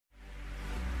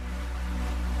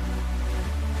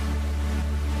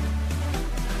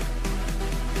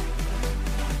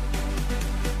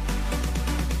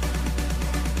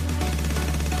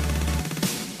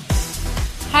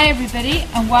Hi everybody,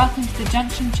 and welcome to the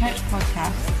Junction Church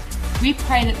podcast. We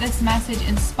pray that this message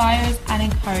inspires and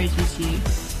encourages you.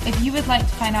 If you would like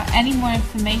to find out any more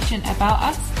information about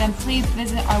us, then please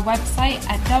visit our website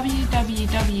at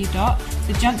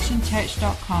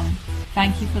www.thejunctionchurch.com.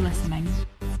 Thank you for listening.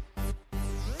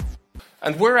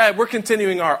 And we're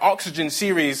continuing our Oxygen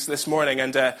series this morning,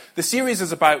 and the series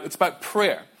is about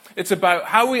prayer. It's about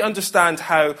how we understand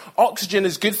how oxygen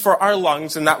is good for our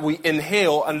lungs and that we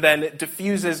inhale and then it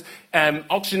diffuses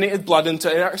oxygenated blood into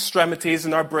our extremities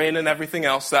and our brain and everything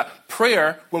else. That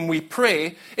prayer, when we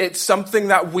pray, it's something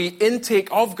that we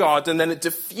intake of God and then it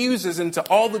diffuses into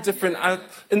all the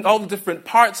different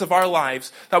parts of our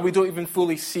lives that we don't even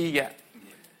fully see yet.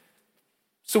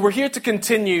 So we're here to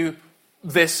continue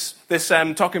this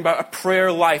talking about a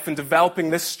prayer life and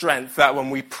developing this strength that when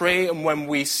we pray and when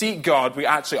we seek God, we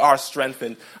actually are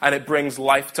strengthened and it brings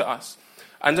life to us.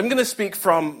 And I'm going to speak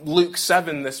from Luke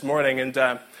 7 this morning,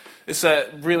 and it's a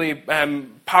really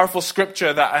powerful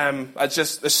scripture that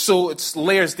it's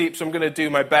layers deep, so I'm going to do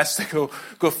my best to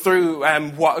go through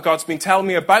what God's been telling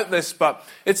me about this. But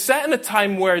it's set in a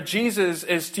time where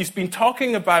he's been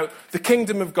talking about the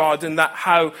kingdom of God, and that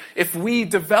how if we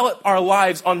develop our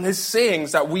lives on his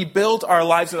sayings, that we build our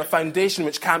lives on a foundation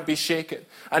which can't be shaken.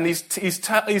 And he's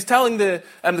telling the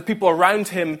people around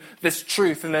him this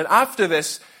truth. And then after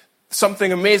this,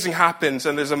 something amazing happens,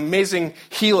 and there's amazing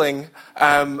healing,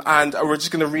 and we're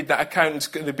just going to read that account. It's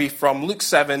going to be from Luke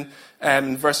 7,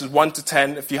 verses 1 to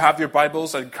 10. If you have your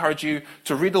Bibles, I encourage you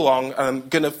to read along, and I'm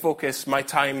going to focus my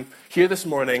time here this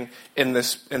morning in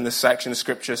this section of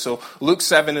Scripture. So Luke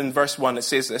 7 in verse 1, it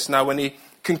says this: "Now when he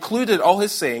concluded all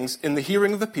his sayings in the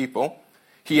hearing of the people,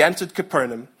 he entered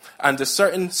Capernaum, and a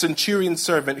certain centurion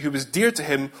servant who was dear to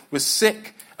him was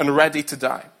sick and ready to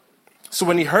die. So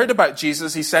when he heard about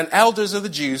Jesus, he sent elders of the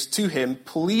Jews to him,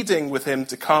 pleading with him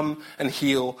to come and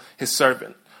heal his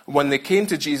servant. When they came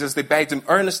to Jesus, they begged him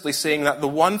earnestly, saying that the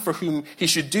one for whom he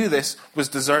should do this was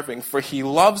deserving, for he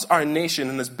loves our nation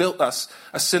and has built us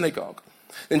a synagogue.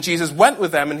 Then Jesus went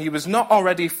with them, and he was not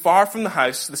already far from the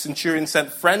house. The centurion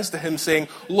sent friends to him, saying,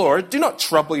 'Lord, do not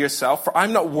trouble yourself, for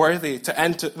I'm not worthy to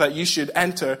enter that you should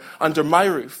enter under my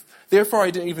roof. Therefore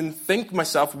I didn't even think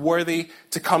myself worthy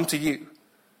to come to you.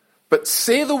 But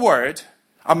say the word,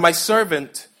 and my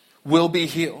servant will be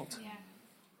healed.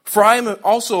 For I am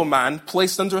also a man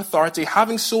placed under authority,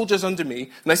 having soldiers under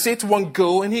me. And I say to one,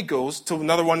 go, and he goes. To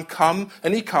another one, come,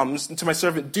 and he comes. And to my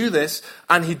servant, do this,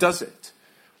 and he does it.'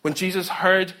 When Jesus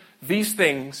heard these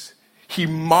things, he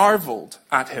marveled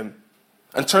at him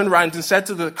and turned around and said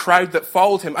to the crowd that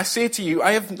followed him, 'I say to you,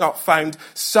 I have not found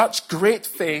such great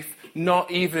faith, not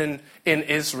even in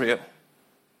Israel.'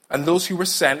 And those who were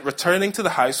sent, returning to the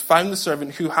house, found the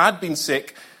servant well who had been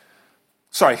sick."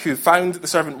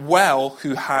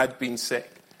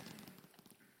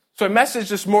 So our message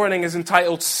this morning is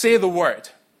entitled, Say the Word.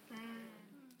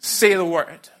 Say the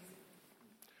Word.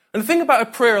 And the thing about a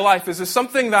prayer life is there's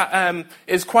something that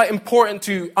is quite important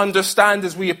to understand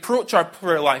as we approach our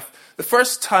prayer life. The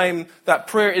first time that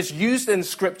prayer is used in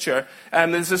Scripture,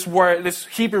 there's this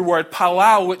Hebrew word,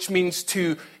 palal, which means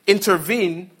to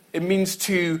intervene. It means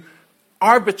to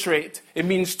arbitrate. It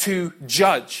means to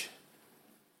judge.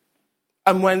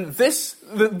 And when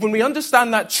we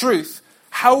understand that truth,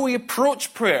 how we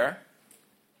approach prayer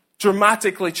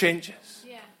dramatically changes.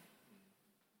 Yeah.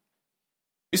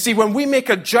 You see, when we make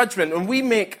a judgment, when we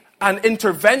make an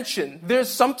intervention, there's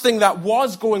something that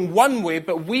was going one way,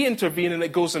 but we intervene and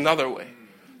it goes another way.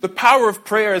 The power of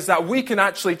prayer is that we can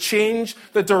actually change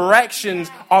the directions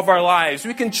of our lives.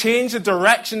 We can change the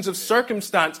directions of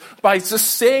circumstance by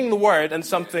just saying the word and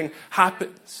something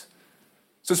happens.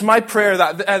 So it's my prayer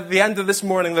that at the end of this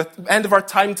morning, the end of our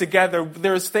time together,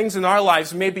 there's things in our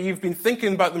lives, maybe you've been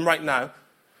thinking about them right now,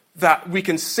 that we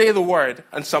can say the word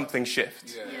and something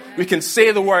shifts. Yeah. We can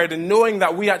say the word, and knowing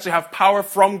that we actually have power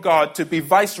from God to be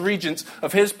vice regents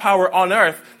of his power on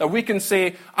earth, that we can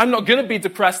say, I'm not going to be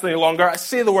depressed any longer. I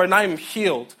say the word and I am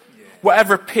healed. Yeah.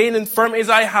 Whatever pain, infirmities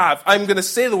I have, I'm going to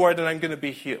say the word and I'm going to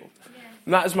be healed. Yeah.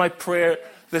 And that is my prayer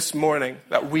this morning,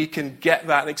 that we can get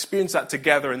that and experience that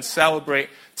together and celebrate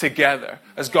together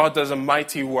as God does a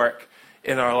mighty work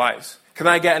in our lives. Can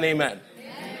I get an amen?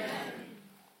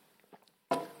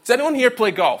 Amen. Does anyone here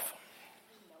play golf?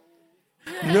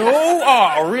 No?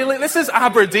 Oh, really? This is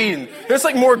Aberdeen. There's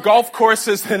like more golf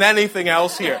courses than anything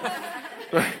else here.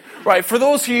 Right, for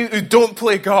those of you who don't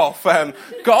play golf,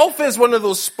 golf is one of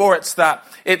those sports that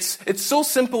it's so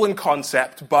simple in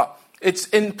concept, but it's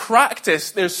in practice,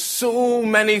 there's so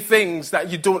many things that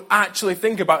you don't actually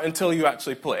think about until you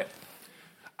actually play it.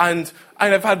 And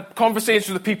I've had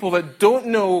conversations with people that don't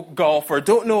know golf or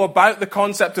don't know about the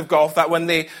concept of golf, that when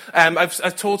they,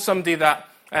 I've told somebody that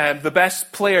the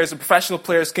best players, the professional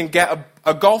players, can get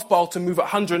a golf ball to move at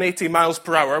 180 miles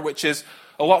per hour, which is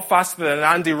a lot faster than an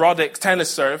Andy Roddick tennis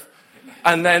serve.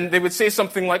 And then they would say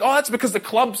something like, oh, that's because the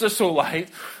clubs are so light.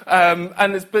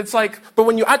 But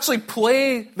when you actually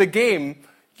play the game,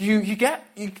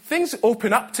 things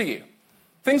open up to you.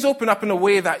 Things open up in a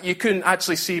way that you couldn't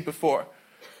actually see before.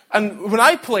 And when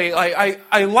I play,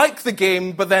 I like the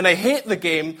game, but then I hate the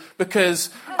game because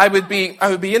I would be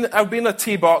in a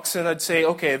tee box and I'd say,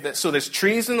 okay, so there's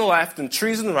trees on the left and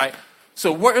trees on the right.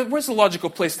 So where's the logical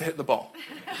place to hit the ball?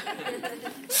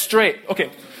 Straight. Okay.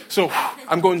 So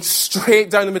I'm going straight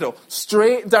down the middle.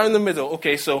 Straight down the middle.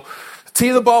 Okay, so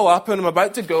tee the ball up and I'm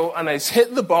about to go and I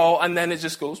hit the ball and then it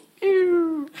just goes,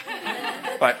 pew.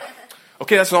 Right.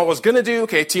 Okay, that's not what I was going to do.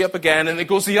 Okay, tee up again and it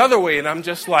goes the other way and I'm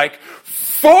just like,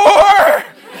 4!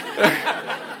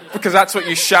 Because that's what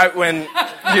you shout when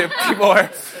people are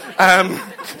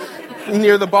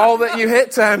near the ball that you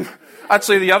hit.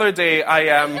 Actually, the other day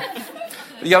I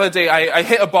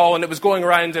hit a ball and it was going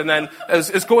around and then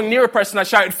it was going near a person. I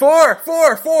shouted, 4,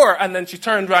 4, 4. And then she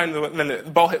turned around and then the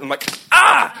ball hit and I'm like,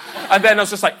 ah! And then I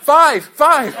was just like, 5,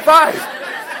 5, 5.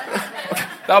 Okay,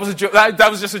 that was a joke.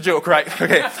 That was just a joke, right?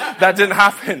 Okay, that didn't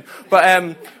happen.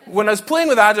 But when I was playing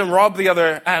with Adam Robb the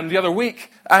other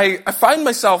week, I find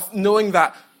myself knowing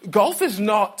that golf is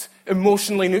not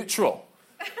emotionally neutral.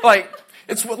 Like,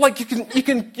 it's like you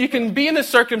can be in a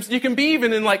circumstance, you can be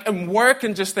even in work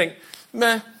and just think,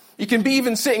 meh. You can be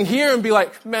even sitting here and be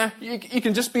like, meh. You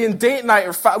can just be in date night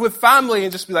or with family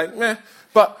and just be like, meh.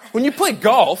 But when you play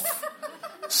golf,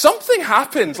 something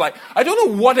happens. Like, I don't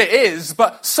know what it is,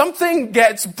 but something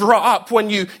gets brought up when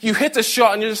you hit a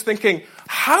shot and you're just thinking,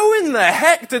 how in the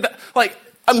heck did that,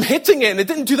 I'm hitting it and it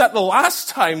didn't do that the last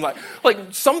time. Like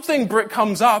something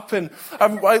comes up and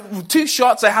 2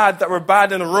 shots I had that were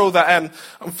bad in a row that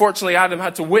unfortunately Adam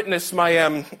had to witness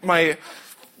my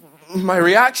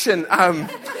reaction.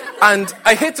 And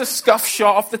I hit a scuff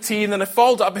shot off the tee and then I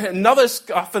followed up and hit another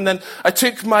scuff and then I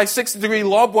took my 60-degree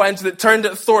lob wedge that turned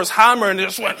at Thor's hammer and it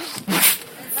just went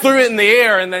threw it in the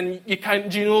air. And then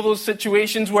do you know those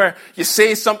situations where you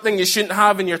say something you shouldn't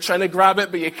have and you're trying to grab it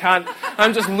but you can't?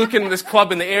 I'm just looking at this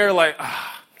club in the air like, and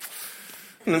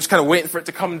I'm just kind of waiting for it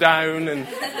to come down and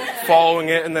following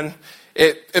it, and then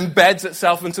it embeds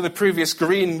itself into the previous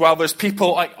green while there's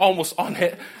people almost on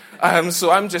it.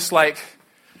 So I'm just like,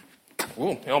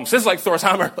 ooh, it almost is like Thor's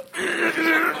hammer.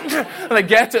 And I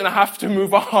get it and I have to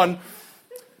move on.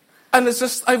 And it's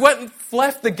just, I went and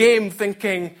left the game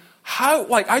thinking,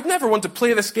 I'd never want to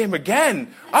play this game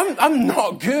again. I'm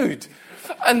not good.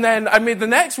 And then I made the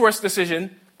next worst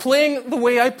decision, playing the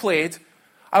way I played.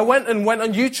 I went on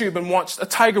YouTube and watched a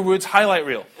Tiger Woods highlight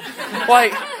reel.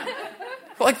 Like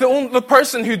the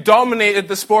person who dominated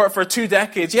the sport for 2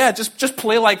 decades. Yeah, just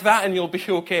play like that and you'll be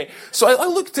okay. So I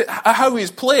looked at how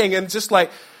he's playing and just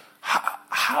like,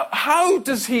 how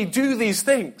does he do these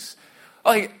things?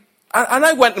 And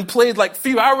I went and played a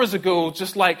few hours ago,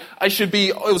 just like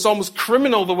it was almost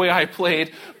criminal the way I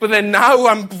played. But then now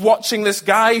I'm watching this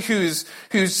guy who's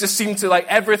just seemed to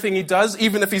everything he does,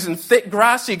 even if he's in thick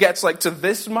grass, he gets to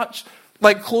this much,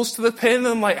 close to the pin. And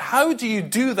I'm like, how do you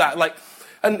do that?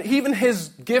 And even his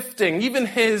gifting, even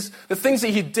the things that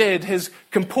he did, his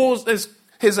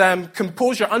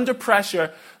composure under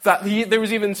pressure, there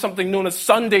was even something known as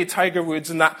Sunday Tiger Woods,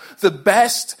 and that the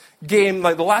best game,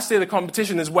 the last day of the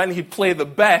competition is when he'd play the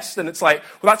best, and it's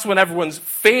that's when everyone's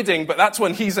fading, but that's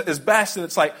when he's at his best, and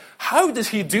it's how does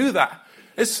he do that?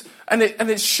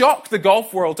 It shocked the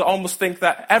golf world to almost think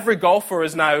that every golfer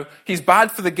he's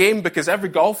bad for the game because every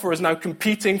golfer is now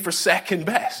competing for second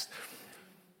best.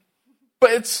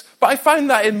 But I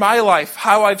find that in my life,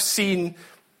 how I've seen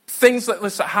things like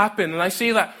this happen, and I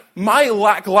see that my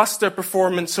lackluster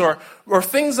performance or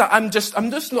things that I'm just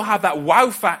not have that wow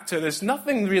factor. There's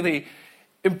nothing really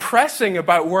impressing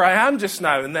about where I am just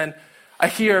now. And then I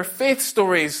hear faith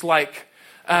stories like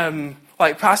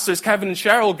pastors Kevin and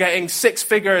Cheryl getting 6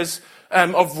 figures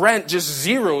of rent just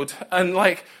zeroed, and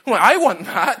I want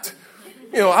that.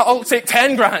 I'll take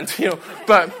 10 grand.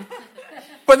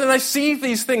 But then I see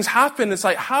these things happen. It's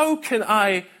how can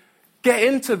I get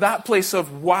into that place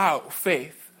of wow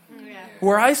faith?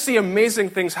 Where I see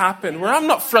amazing things happen, where I'm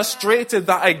not frustrated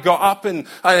that I got up and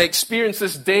I experienced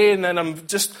this day and then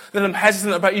I'm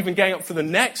hesitant about even getting up for the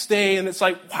next day. And it's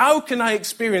how can I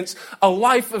experience a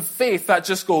life of faith that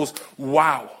just goes,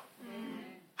 wow?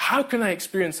 How can I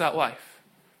experience that life?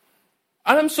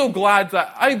 And I'm so glad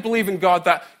that I believe in God,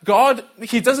 that God,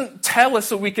 he doesn't tell us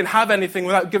that we can have anything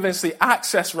without giving us the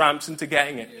access ramps into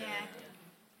getting it. Yeah.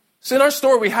 So in our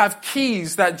story, we have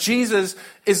keys that Jesus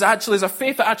is a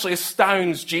faith that actually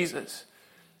astounds Jesus.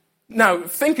 Now,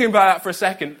 thinking about that for a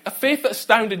second, a faith that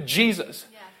astounded Jesus.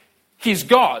 Yeah. He's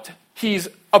God. He's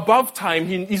above time.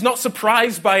 He's not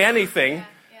surprised by anything,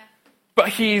 but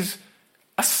he's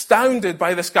astounded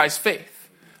by this guy's faith.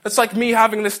 It's like me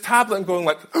having this tablet and going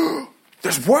like, oh,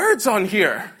 there's words on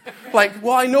here. Like,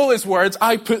 well, I know there's words.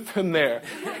 I put them there,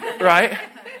 right?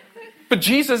 But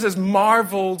Jesus is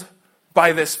marveled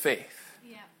by this faith.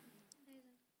 Yeah.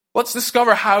 Let's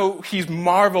discover how he's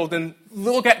marveled and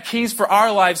we'll get keys for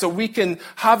our lives that we can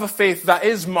have a faith that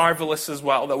is marvelous as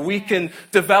well, that we can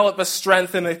develop a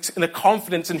strength and a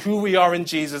confidence in who we are in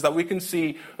Jesus, that we can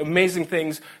see amazing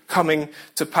things coming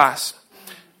to pass.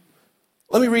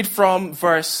 Let me read from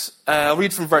verse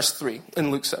 3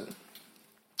 in Luke 7.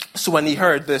 So when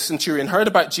the centurion heard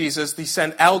about Jesus, he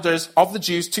sent elders of the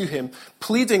Jews to him,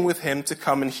 pleading with him to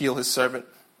come and heal his servant.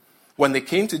 When they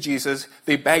came to Jesus,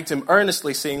 they begged him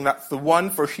earnestly, saying that the one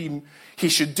for whom he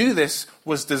should do this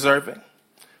was deserving,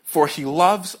 for he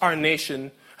loves our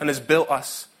nation and has built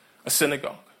us a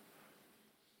synagogue.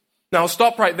 Now I'll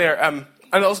stop right there, and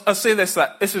I'll say this,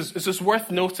 that it's just worth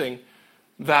noting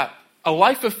that a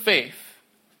life of faith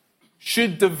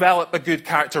should develop a good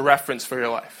character reference for your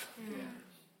life.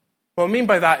 What I mean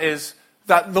by that is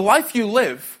that the life you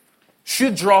live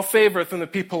should draw favor from the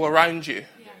people around you.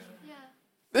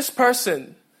 This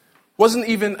person wasn't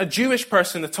even a Jewish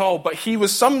person at all, but he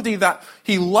was somebody that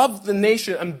he loved the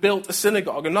nation and built a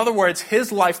synagogue. In other words,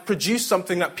 his life produced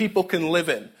something that people can live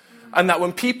in. And that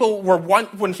when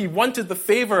he wanted the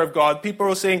favor of God, people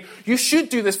were saying, you should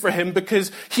do this for him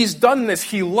because he's done this.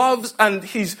 He loves and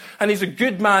he's a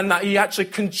good man, that he actually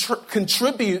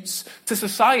contributes to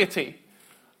society.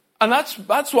 And that's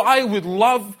what I would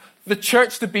love the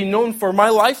church to be known for, my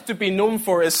life to be known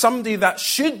for, is somebody that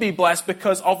should be blessed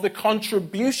because of the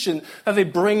contribution that they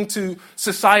bring to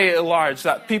society at large.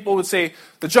 That people would say,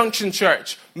 the Junction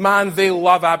Church, man, they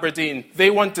love Aberdeen. They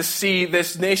want to see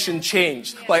this nation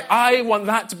change. Like, I want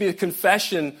that to be the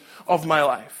confession of my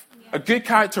life. A good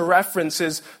character reference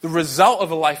is the result of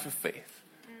a life of faith.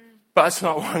 But that's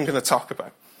not what I'm going to talk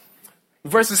about.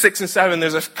 Verses 6 and 7,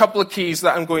 there's a couple of keys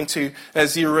that I'm going to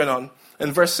zero in on.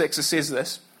 In verse 6, it says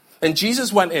this. And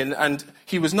Jesus went in, and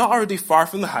he was not already far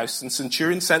from the house, and the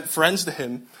centurion sent friends to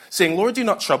him, saying, Lord, do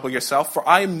not trouble yourself, for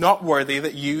I am not worthy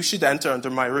that you should enter under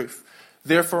my roof.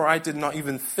 Therefore I did not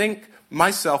even think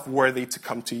myself worthy to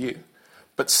come to you.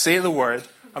 But say the word,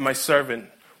 and my servant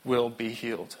will be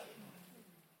healed.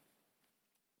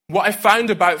 What I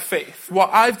found about faith, what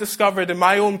I've discovered in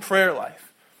my own prayer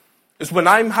life, is when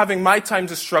I'm having my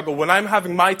times of struggle, when I'm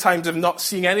having my times of not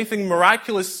seeing anything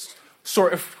miraculous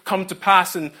sort of come to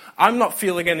pass and I'm not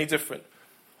feeling any different,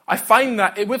 I find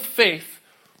that with faith,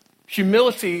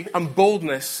 humility and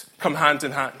boldness come hand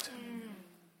in hand.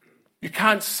 You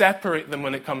can't separate them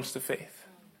when it comes to faith.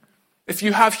 If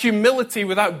you have humility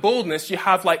without boldness, you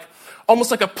have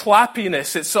almost like a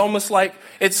plappiness. It's almost like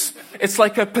it's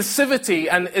like a passivity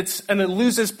and it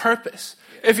loses purpose.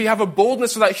 If you have a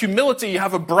boldness without humility, you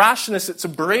have a brashness. It's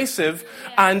abrasive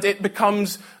and it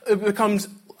becomes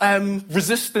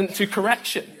resistant to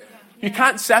correction. You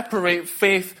can't separate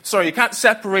you can't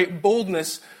separate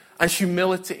boldness and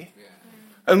humility.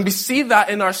 And we see that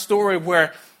in our story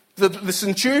where the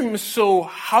centurion was so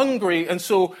hungry and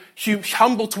so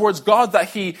humble towards God that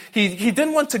he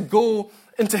didn't want to go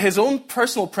into his own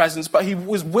personal presence, but he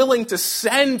was willing to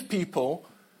send people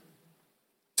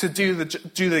to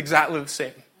do exactly the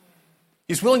same.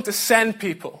 He's willing to send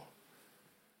people.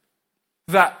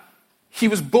 That he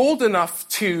was bold enough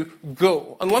to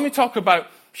go. And let me talk about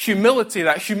humility.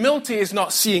 That humility is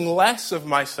not seeing less of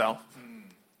myself.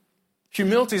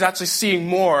 Humility is actually seeing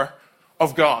more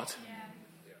of God.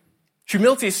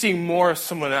 Humility is seeing more of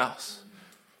someone else.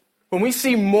 When we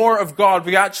see more of God,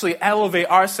 we actually elevate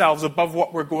ourselves above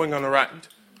what we're going on around.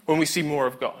 When we see more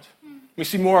of God. When we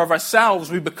see more of ourselves,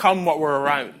 we become what we're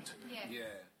around.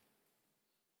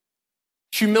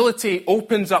 Humility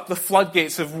opens up the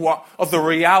floodgates of the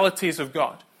realities of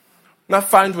God. And I've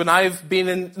found when I've been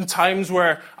in times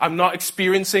where I'm not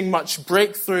experiencing much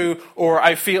breakthrough, or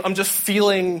I'm just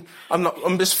feeling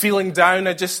down.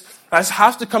 I just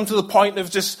have to come to the point of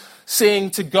just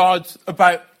saying to God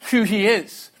about who He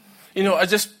is. I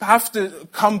just have to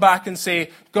come back and say,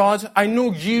 God, I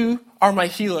know you are my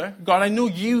healer. God, I know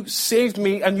you saved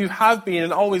me and you have been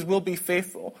and always will be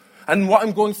faithful. And what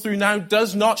I'm going through now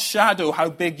does not shadow how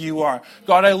big you are.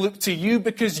 God, I look to you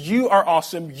because you are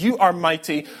awesome. You are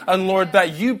mighty. And Lord,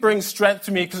 that you bring strength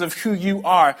to me because of who you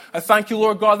are. I thank you,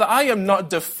 Lord God, that I am not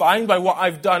defined by what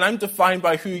I've done. I'm defined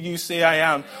by who you say I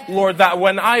am. Lord, that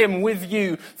when I am with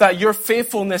you, that your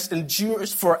faithfulness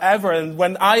endures forever. And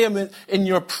when I am in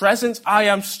your presence, I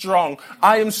am strong.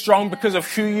 I am strong because of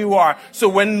who you are. So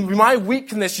when my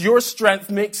weakness, your strength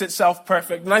makes itself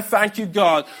perfect. And I thank you,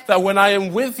 God, that when I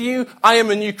am with you, I am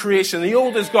a new creation. The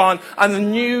old is gone and the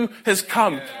new has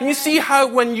come. And you see how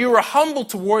when you are humble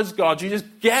towards God, you just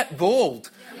get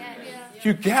bold.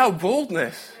 You get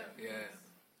boldness.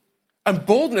 And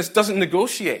boldness doesn't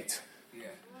negotiate.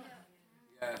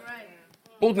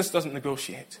 Boldness doesn't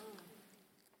negotiate.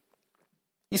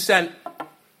 He sent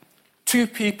two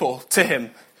people to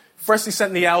him. First he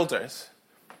sent the elders.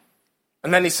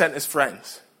 And then he sent his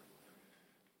friends.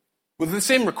 With the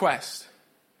same request.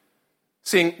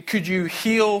 Saying, could you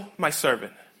heal my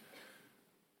servant?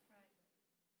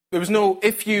 There was no,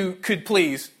 if you could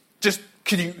please, just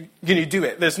can you do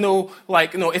it? There's no,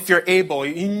 if you're able.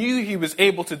 He knew he was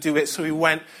able to do it, so he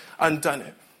went and done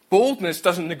it. Boldness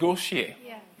doesn't negotiate.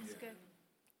 Yeah, that's good.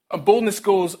 And boldness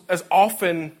goes as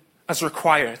often as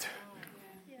required.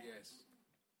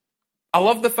 I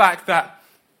love the fact that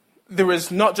there was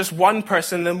not just one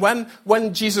person, and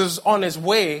when Jesus was on his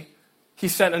way, he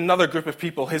sent another group of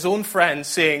people, his own friends,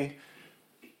 saying,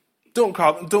 don't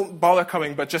bother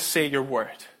coming, but just say your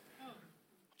word.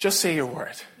 Just say your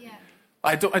word. Yeah.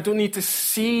 I don't need to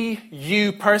see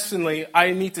you personally.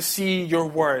 I need to see your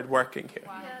word working here.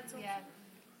 Wow. Yeah.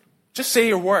 Just say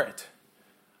your word.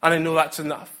 And I know that's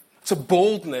enough. It's a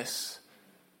boldness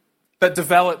that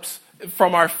develops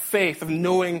from our faith of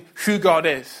knowing who God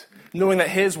is. Knowing that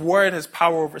his word has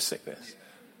power over sickness.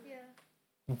 Yeah.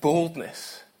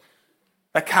 Boldness.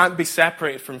 That can't be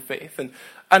separated from faith. And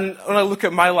when I look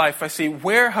at my life, I see,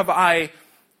 where have I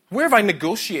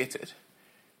negotiated?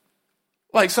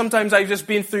 Like sometimes I've just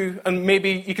been through, and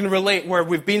maybe you can relate, where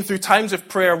we've been through times of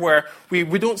prayer where we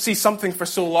don't see something for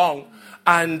so long.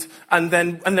 And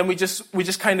then we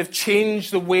just kind of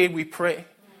change the way we pray.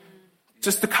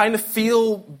 Just to kind of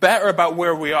feel better about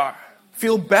where we are.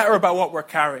 Feel better about what we're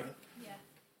carrying. Yeah.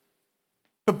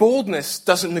 But boldness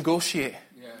doesn't negotiate.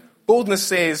 Boldness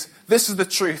says, this is the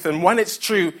truth. And when it's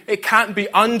true, it can't be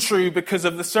untrue because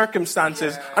of the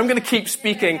circumstances. I'm going to keep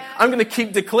speaking. I'm going to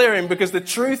keep declaring because the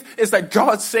truth is that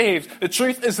God saves. The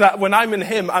truth is that when I'm in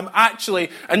him, I'm actually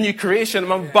a new creation.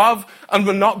 I'm above and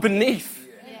we're not beneath.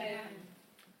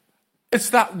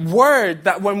 It's that word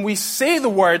that when we say the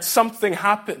word, something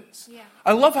happens.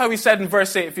 I love how he said in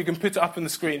verse 8, if you can put it up on the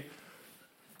screen.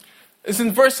 It's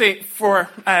in verse 8 verse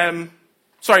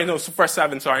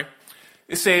 7, sorry.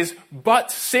 It says, but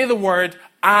say the word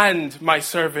and my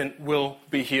servant will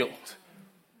be healed.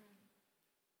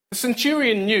 The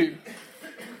centurion knew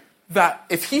that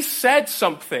if he said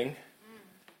something,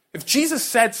 if Jesus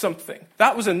said something,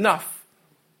 that was enough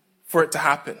for it to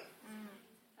happen.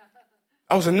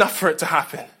 That was enough for it to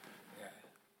happen.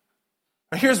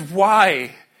 And here's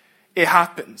why it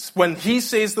happens. When he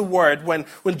says the word, when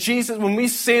we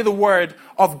say the word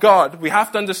of God, we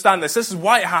have to understand this. This is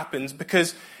why it happens,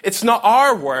 because it's not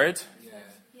our word.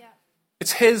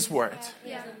 It's his word.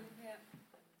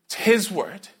 It's his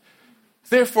word.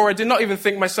 Therefore, I did not even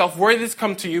think myself worthy to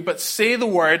come to you, but say the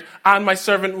word, and my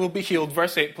servant will be healed.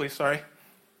 Verse 8, please, sorry.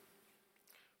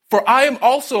 For I am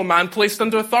also a man placed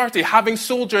under authority, having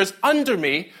soldiers under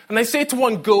me. And I say to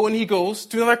one, go, and he goes.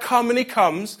 To another, come, and he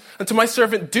comes. And to my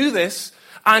servant, do this,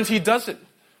 and he does it.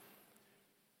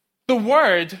 The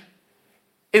word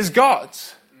is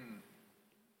God's.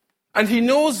 And he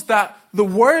knows that the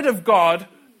word of God,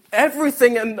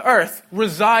 everything on earth,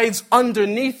 resides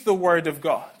underneath the word of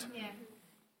God.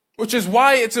 Which is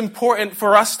why it's important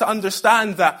for us to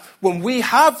understand that when we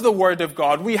have the Word of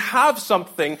God, we have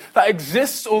something that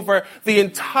exists over the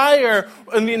entire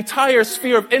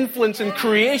sphere of influence in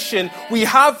creation. We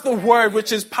have the Word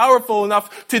which is powerful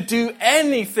enough to do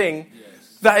anything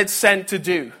that it's sent to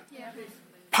do.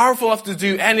 Powerful enough to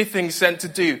do anything it's sent to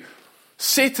do.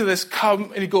 Say to this,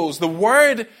 come, and he goes. The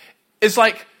Word is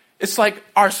it's like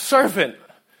our servant.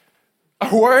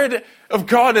 A word of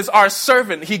God is our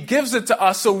servant. He gives it to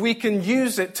us so we can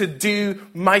use it to do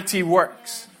mighty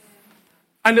works.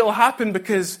 And it'll happen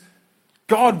because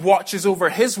God watches over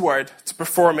his word to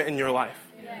perform it in your life.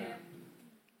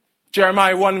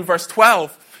 Jeremiah 1 verse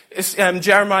 12.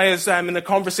 Jeremiah is in a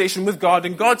conversation with God,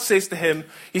 and God says to him,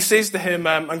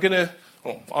 I'm going to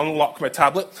unlock my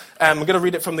tablet. I'm going to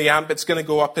read it from the AMP. It's going to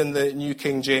go up in the New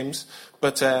King James,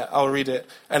 but I'll read it.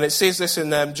 And it says this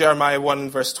in Jeremiah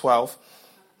 1 verse 12.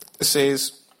 It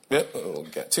says, Yep, we'll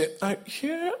get to it out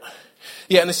here.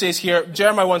 Yeah, and it says here,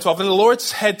 Jeremiah 1:12, and the Lord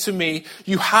said to me,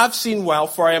 you have seen well,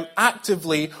 for I am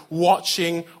actively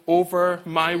watching over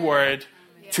my word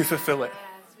to fulfill it.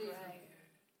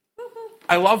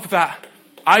 I love that.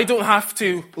 I don't have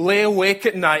to lay awake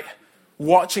at night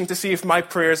watching to see if my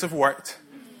prayers have worked.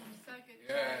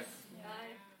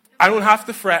 I don't have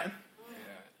to fret.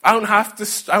 I don't have to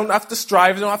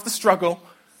strive. I don't have to struggle.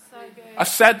 I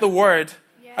said the word,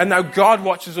 and now God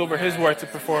watches over his word to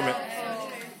perform it.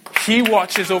 He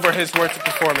watches over his word to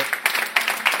perform it.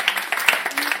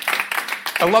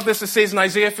 I love this. It says in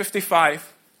Isaiah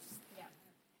 55.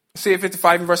 Isaiah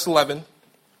 55 in verse 11.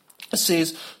 It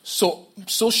says, so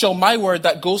shall my word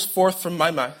that goes forth from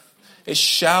my mouth. It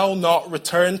shall not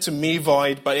return to me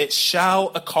void, but it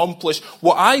shall accomplish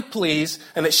what I please,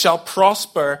 and it shall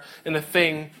prosper in the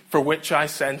thing for which I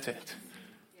sent it.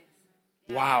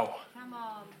 Wow.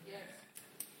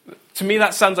 To me,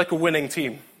 that sounds like a winning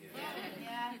team.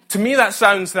 To me, that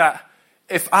sounds that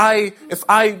if I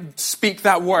speak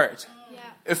that word,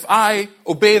 if I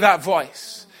obey that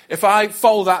voice, if I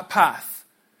follow that path,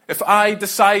 if I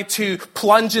decide to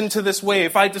plunge into this way,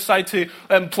 if I decide to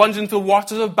plunge into the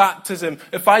waters of baptism,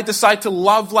 if I decide to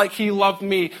love like he loved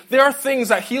me, there are things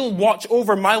that he'll watch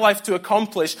over my life to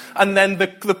accomplish, and then the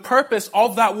purpose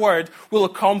of that word will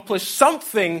accomplish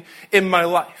something in my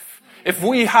life. If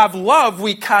we have love,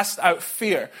 we cast out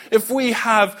fear. If we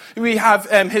have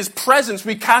his presence,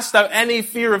 we cast out any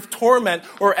fear of torment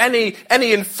or any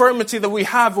infirmity that we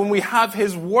have. When we have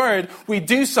his word, we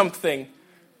do something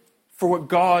for what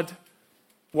God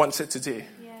wants it to do.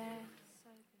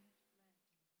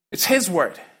 It's his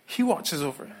word. He watches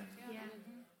over it.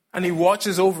 And he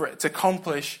watches over it to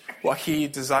accomplish what he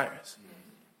desires.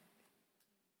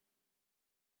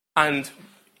 And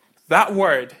that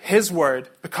word, his word,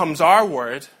 becomes our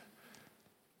word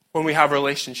when we have a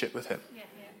relationship with him.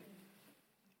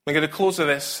 I'm going to close with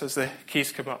this as the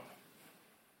keys come up.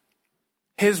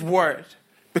 His word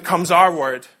becomes our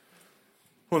word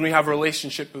when we have a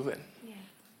relationship with him.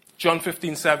 John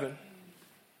 15:7.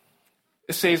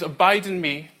 It says, abide in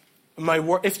me.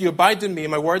 If you abide in me,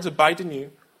 and my words abide in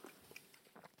you,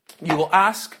 you will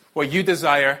ask what you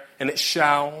desire, and it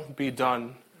shall be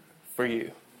done for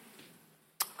you.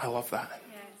 I love that.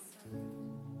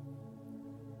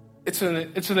 It's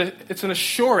an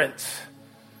assurance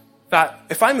that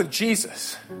if I'm with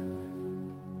Jesus,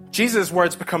 Jesus'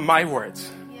 words become my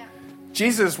words.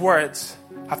 Jesus' words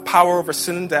have power over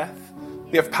sin and death.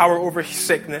 They have power over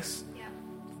sickness.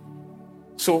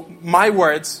 So my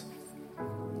words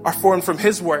are formed from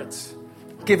his words,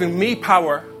 giving me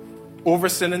power over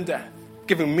sin and death,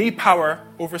 giving me power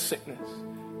over sickness,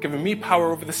 giving me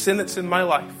power over the sin that's in my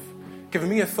life, giving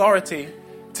me authority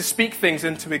to speak things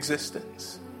into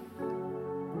existence.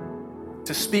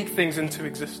 To speak things into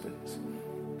existence.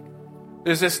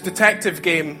 There's this detective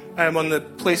game on the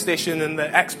PlayStation and the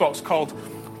Xbox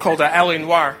called L.A.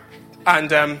 Noire.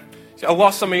 And I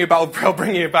lost some of you, but I'll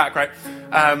bring you back, right?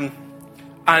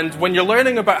 And when you're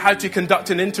learning about how to conduct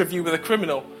an interview with a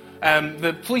criminal,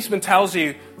 the policeman tells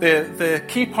you the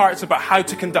key parts about how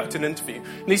to conduct an interview.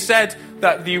 And he said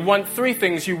that you want three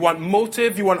things. You want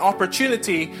motive, you want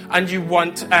opportunity, and you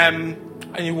want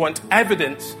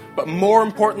evidence. But more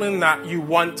importantly than that, you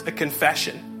want a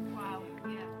confession.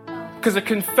 Because a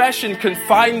confession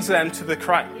confines them to the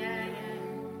crime.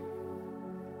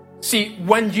 See,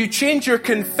 when you change your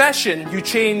confession, you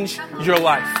change your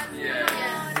life.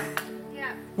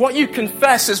 What you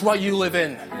confess is what you live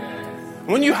in.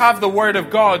 When you have the Word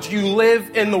of God, you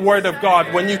live in the Word of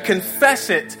God. When you confess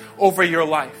it over your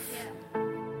life.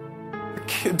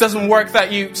 It doesn't work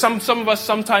that some of us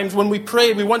sometimes when we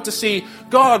pray, we want to see,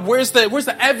 God, where's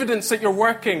the evidence that you're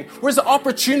working? Where's the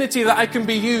opportunity that I can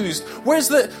be used? Where's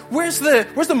the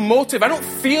motive? I don't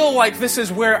feel like this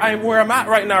is where I'm at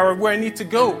right now or where I need to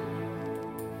go.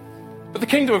 But the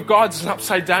kingdom of God is an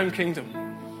upside down kingdom.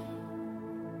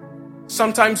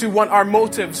 Sometimes we want our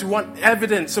motives, we want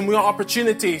evidence, and we want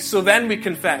opportunity, so then we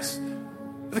confess.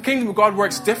 But the kingdom of God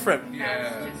works different.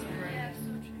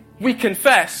 We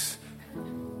confess,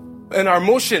 and our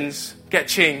emotions get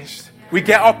changed. We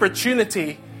get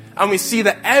opportunity, and we see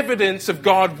the evidence of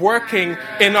God working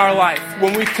in our life.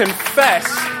 When we confess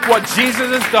what Jesus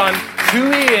has done,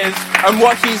 who he is, and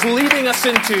what he's leading us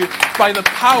into by the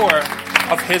power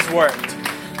of his word.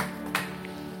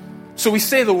 So we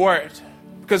say the word.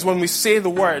 Because when we say the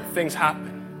word, things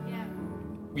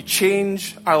happen. We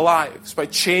change our lives by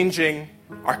changing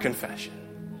our confession.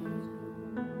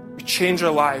 We change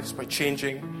our lives by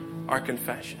changing our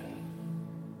confession.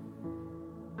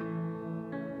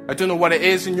 I don't know what it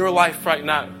is in your life right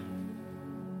now.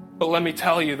 But let me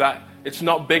tell you that it's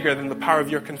not bigger than the power of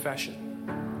your confession.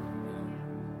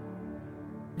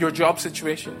 Your job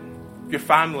situation, your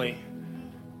family,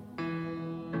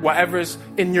 whatever's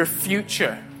in your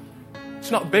future, it's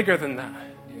not bigger than that.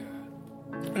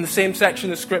 In the same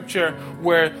section of Scripture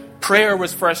where prayer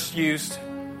was first used,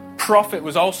 prophet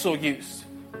was also used.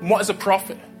 And what is a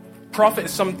prophet? Prophet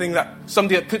is somebody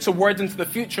that puts a word into the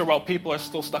future while people are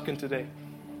still stuck in today.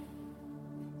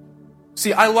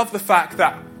 See, I love the fact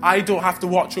that I don't have to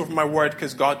watch over my word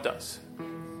because God does.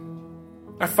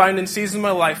 I find in seasons of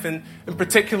my life, in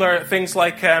particular things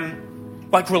like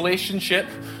relationship,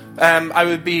 I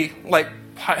would be like,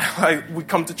 we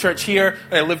come to church here,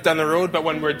 and I live down the road, but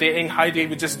when we're dating, Heidi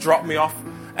would just drop me off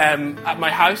at my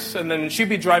house, and then she'd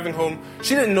be driving home.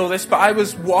 She didn't know this, but I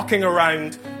was walking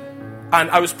around,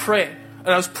 and I was praying. And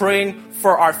I was praying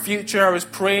for our future. I was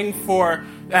praying for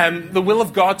the will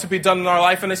of God to be done in our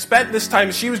life. And I spent this time,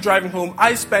 as she was driving home,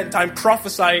 I spent time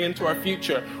prophesying into our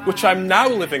future, which I'm now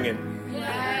living in.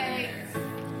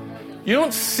 You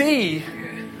don't see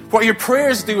what your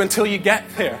prayers do until you get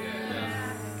there.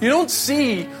 You don't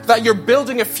see that you're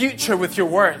building a future with your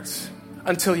words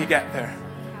until you get there.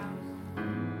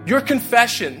 Your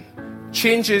confession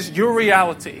changes your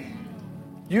reality.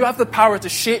 You have the power to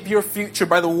shape your future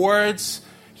by the words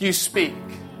you speak.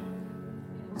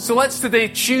 So let's today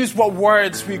choose what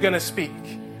words we're going to speak.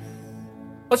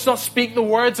 Let's not speak the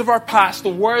words of our past, the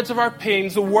words of our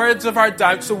pains, the words of our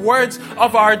doubts, the words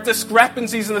of our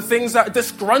discrepancies and the things that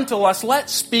disgruntle us.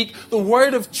 Let's speak the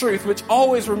word of truth, which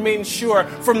always remains sure,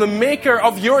 from the maker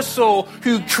of your soul,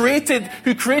 who created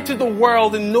the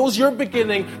world and knows your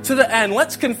beginning to the end.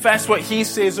 Let's confess what he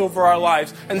says over our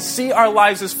lives and see our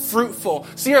lives as fruitful,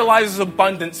 see our lives as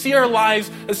abundant, see our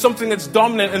lives as something that's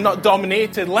dominant and not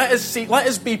dominated. Let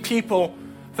us be people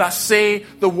that say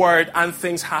the word and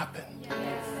things happen.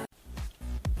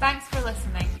 Thanks for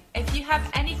listening. If you have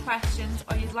any questions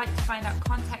or you'd like to find out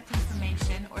contact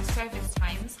information or service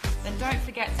times, then don't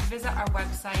forget to visit our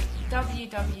website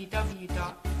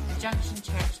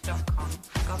www.thejunctionchurch.com.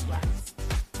 God bless.